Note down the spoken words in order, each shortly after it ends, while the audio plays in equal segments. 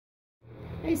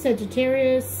Hey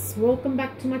Sagittarius, welcome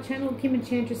back to my channel. Kim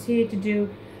Enchantress here to do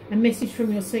a message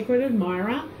from your secret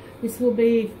admirer. This will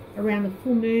be around the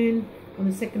full moon on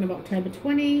the 2nd of October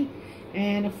 20,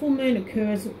 and a full moon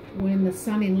occurs when the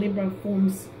sun in Libra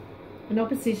forms an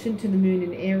opposition to the moon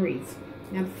in Aries.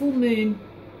 Now the full moon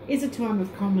is a time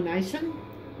of culmination.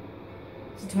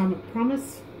 It's a time of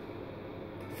promise,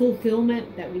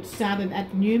 fulfillment that which started at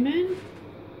the new moon.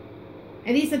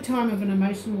 It is a time of an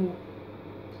emotional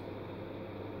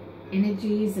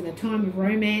energies and a time of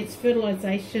romance,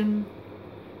 fertilization,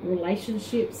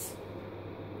 relationships.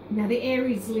 Now the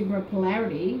Aries Libra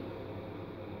polarity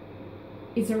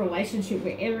is a relationship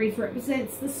where Aries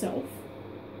represents the self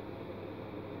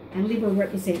and Libra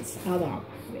represents other.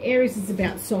 Aries is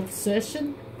about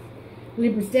self-assertion.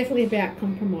 Libra is definitely about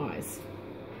compromise.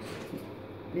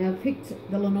 Now I've picked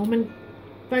the Lenormand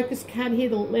focus card here,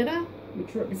 the letter,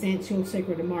 which represents your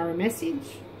secret admirer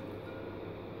message.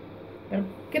 I'm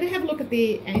going to have a look at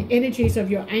the energies of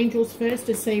your angels first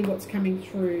to see what's coming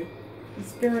through. The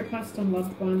spirit passed on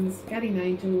loved ones, guardian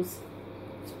angels,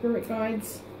 spirit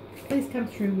guides. Please come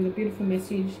through with a beautiful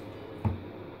message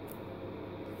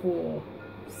for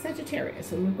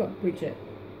Sagittarius. And we've got Bridget.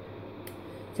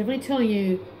 Definitely telling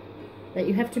you that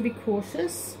you have to be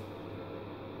cautious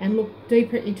and look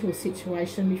deeper into a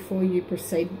situation before you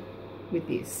proceed with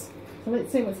this. So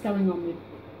let's see what's going on with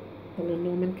the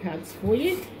Lenormand cards for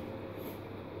you.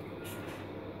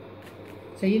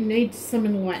 So you need some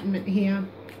enlightenment here.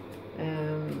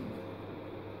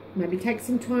 Maybe take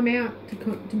some time out to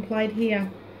contemplate here,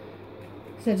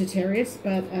 Sagittarius.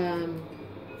 But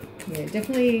yeah,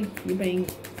 definitely you're being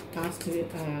asked to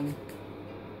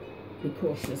be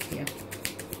cautious here.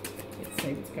 Let's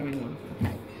see what's going on.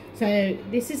 Okay, so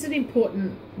this is an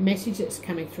important message that's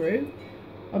coming through.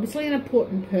 Obviously an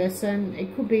important person.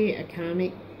 It could be a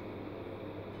karmic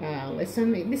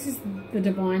lesson. This is the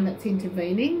divine that's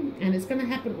intervening, and it's going to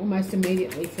happen almost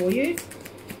immediately for you.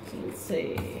 So let's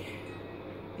see.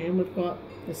 And we've got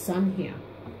the sun here.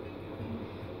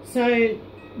 So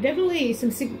definitely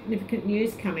some significant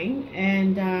news coming,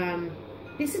 and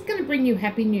this is going to bring you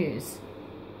happy news.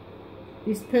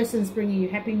 This person's bringing you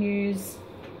happy news,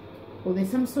 or there's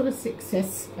some sort of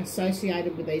success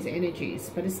associated with these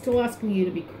energies, but it's still asking you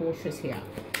to be cautious here.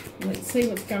 Let's see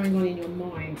what's going on in your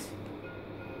mind.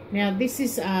 Now this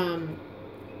is like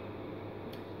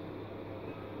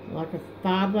a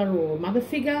father or mother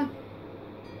figure.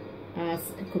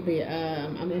 It could be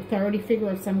an authority figure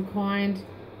of some kind.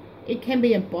 It can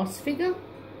be a boss figure.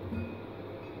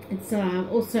 It's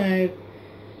also,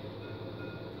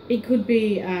 it could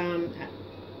be a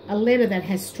letter that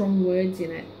has strong words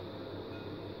in it.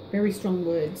 Very strong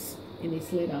words in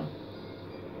this letter.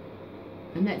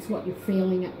 And that's what you're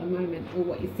feeling at the moment, or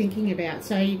what you're thinking about.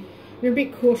 So you're a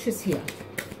bit cautious here.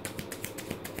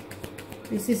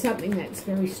 This is something that's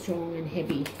very strong and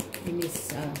heavy in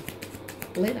this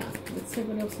letter. Let's see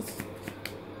what else is,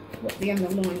 what the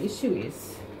underlying issue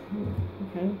is.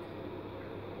 Okay.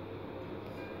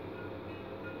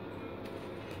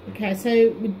 Okay,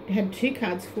 so we had two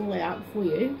cards fall out for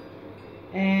you.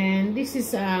 And this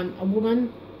is a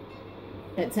woman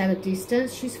that's at a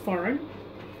distance. She's foreign.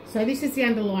 So this is the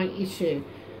underlying issue.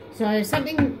 So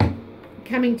something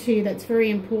coming to you that's very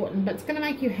important, but it's going to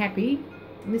make you happy.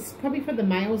 And this is probably for the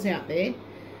males out there,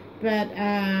 but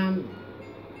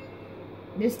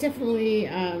there's definitely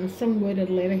a strong worded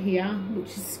letter here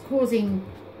which is causing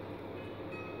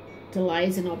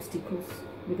delays and obstacles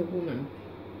with a woman.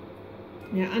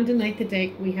 Now underneath the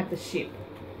deck we have the ship,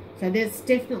 so there's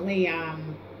definitely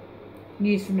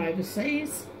news from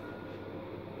overseas,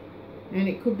 and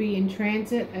it could be in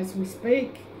transit as we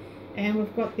speak. And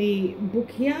we've got the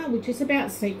book here, which is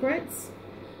about secrets,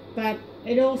 but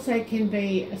it also can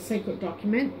be a secret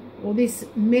document, or this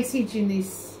message in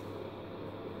this,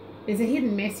 there's a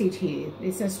hidden message here.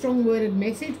 There's a strong worded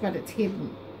message, but it's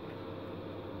hidden.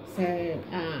 So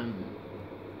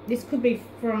this could be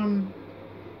from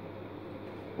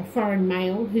a foreign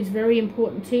male who's very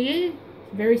important to you,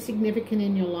 very significant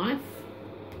in your life.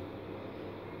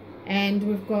 And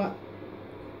we've got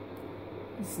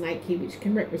snake here, which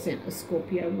can represent a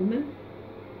Scorpio woman.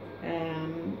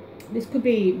 This could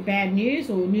be bad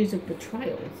news or news of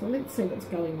betrayal. So let's see what's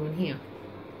going on here.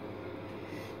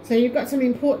 So you've got some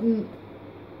important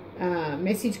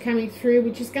message coming through,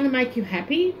 which is going to make you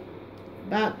happy,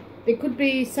 but there could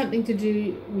be something to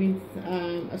do with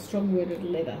a strong worded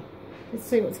letter. Let's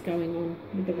see what's going on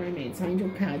with the romance angel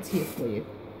cards here for you.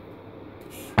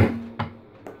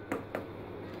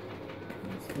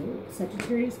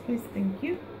 Sagittarius, please, thank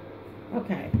you.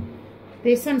 Okay,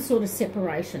 there's some sort of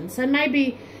separation. So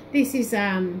maybe this is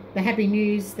the happy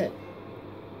news that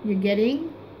you're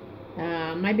getting.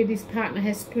 Maybe this partner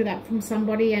has split up from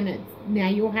somebody and now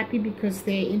you're happy because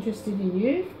they're interested in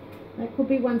you. That could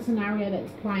be one scenario that's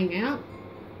playing out.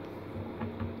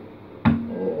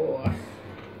 Or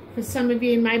for some of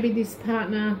you, maybe this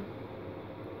partner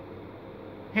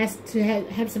has to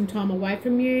have some time away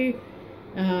from you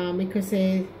because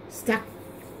they're stuck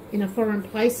in a foreign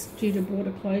place due to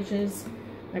border closures.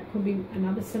 That could be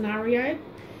another scenario.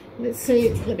 Let's see,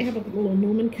 let me have a look at the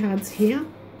Norman cards here.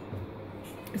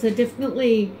 So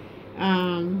definitely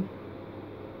it's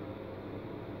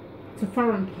a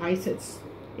foreign place.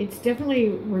 It's definitely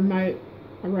remote,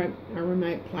 a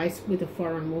remote place with a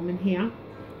foreign woman here.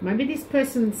 Maybe this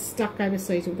person's stuck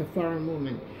overseas with a foreign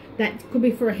woman. That could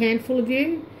be for a handful of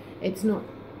you. It's not,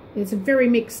 there's a very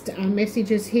mixed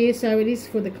messages here, so it is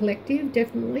for the collective,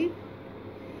 definitely.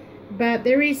 But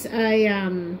there is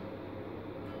a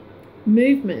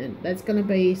movement that's going to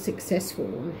be successful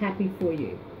and happy for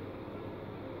you.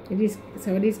 It is,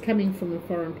 so it is coming from a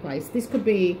foreign place. This could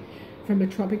be from a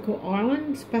tropical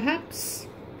island, perhaps.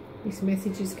 This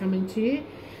message is coming to you.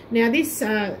 Now, this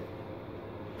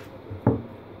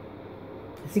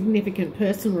significant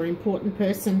person or important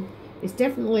person is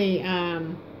definitely,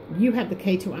 you have the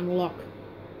key to unlock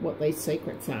what these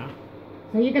secrets are.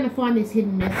 So you're going to find this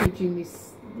hidden message in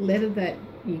this letter that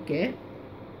you get.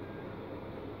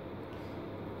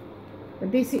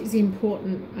 But this is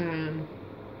important, an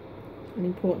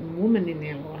important woman in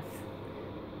their life.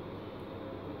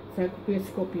 So it could be a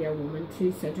Scorpio woman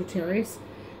too, Sagittarius.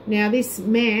 Now this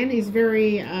man is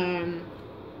very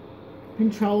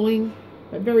controlling,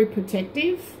 but very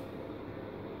protective.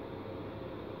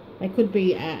 They could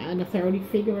be an authority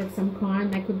figure of some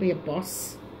kind. They could be a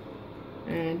boss.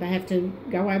 And they have to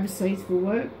go overseas for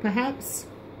work, perhaps.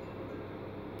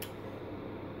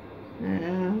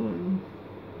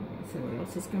 So what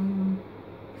else is going on?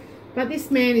 But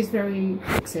this man is very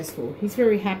successful. He's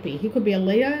very happy. He could be a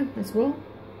Leo as well.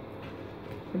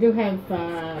 I do have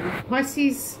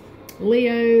Pisces,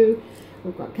 Leo,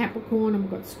 we've got Capricorn, and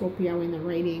we've got Scorpio in the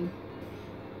reading.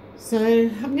 So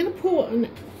I'm going to pull an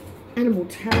animal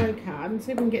tarot card and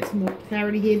see if we can get some more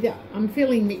clarity here. I'm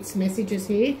feeling mixed messages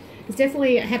here. There's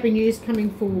definitely happy news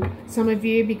coming for some of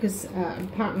you because a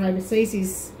partner overseas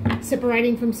is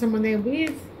separating from someone they're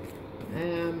with.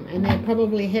 And they're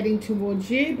probably heading towards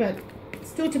you, but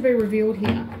still to be revealed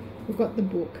here. We've got the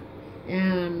book.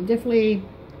 Definitely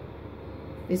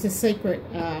there's a secret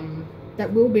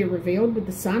that will be revealed with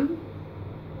the sun.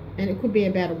 And it could be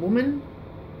about a woman.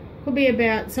 Could be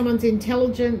about someone's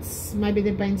intelligence. Maybe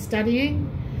they've been studying.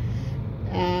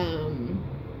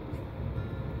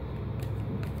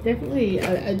 Definitely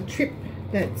a trip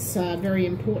that's very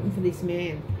important for this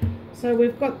man. So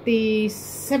we've got the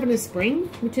Seven of Spring,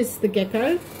 which is the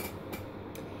gecko.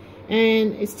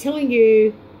 And it's telling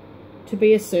you to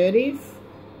be assertive.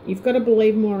 You've got to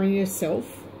believe more in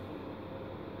yourself.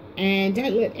 And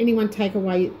don't let anyone take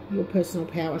away your personal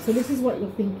power. So this is what you're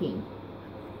thinking.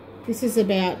 This is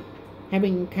about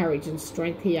having courage and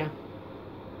strength here.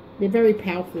 They're very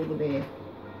powerful over there.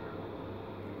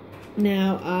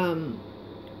 Now,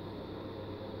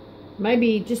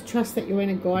 maybe just trust that your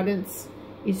inner guidance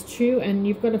is true and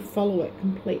you've got to follow it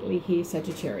completely here,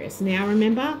 Sagittarius. Now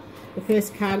remember, the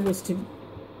first card was to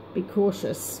be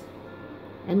cautious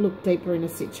and look deeper in a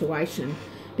situation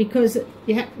because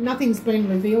nothing's been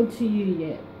revealed to you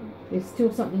yet. There's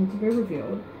still something to be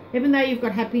revealed. Even though you've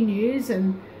got happy news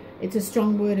and it's a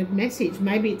strong worded message,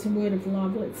 maybe it's a word of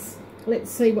love. Let's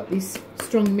see what this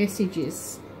strong message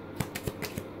is.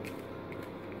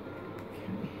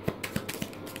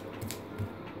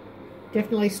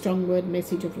 Definitely strong word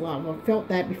message of love. I felt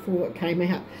that before it came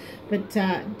out. But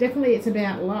definitely it's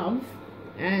about love.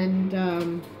 And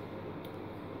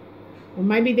or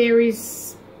maybe there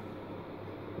is,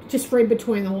 just read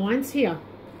between the lines here,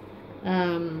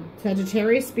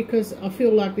 Sagittarius, because I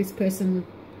feel like this person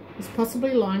is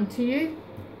possibly lying to you.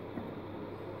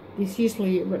 This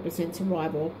usually represents a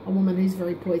rival, a woman who's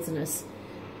very poisonous.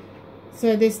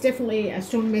 So there's definitely a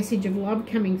strong message of love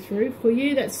coming through for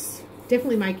you. That's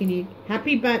definitely making you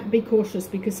happy, but be cautious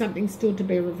because something's still to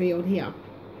be revealed here.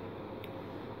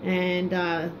 And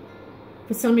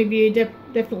for some of you,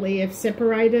 definitely have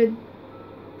separated,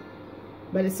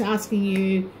 but it's asking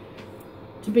you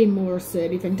to be more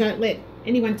assertive and don't let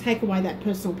anyone take away that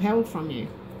personal power from you.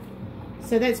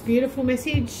 So that's a beautiful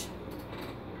message.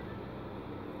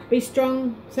 Be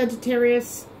strong,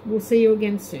 Sagittarius. We'll see you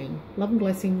again soon. Love and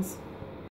blessings.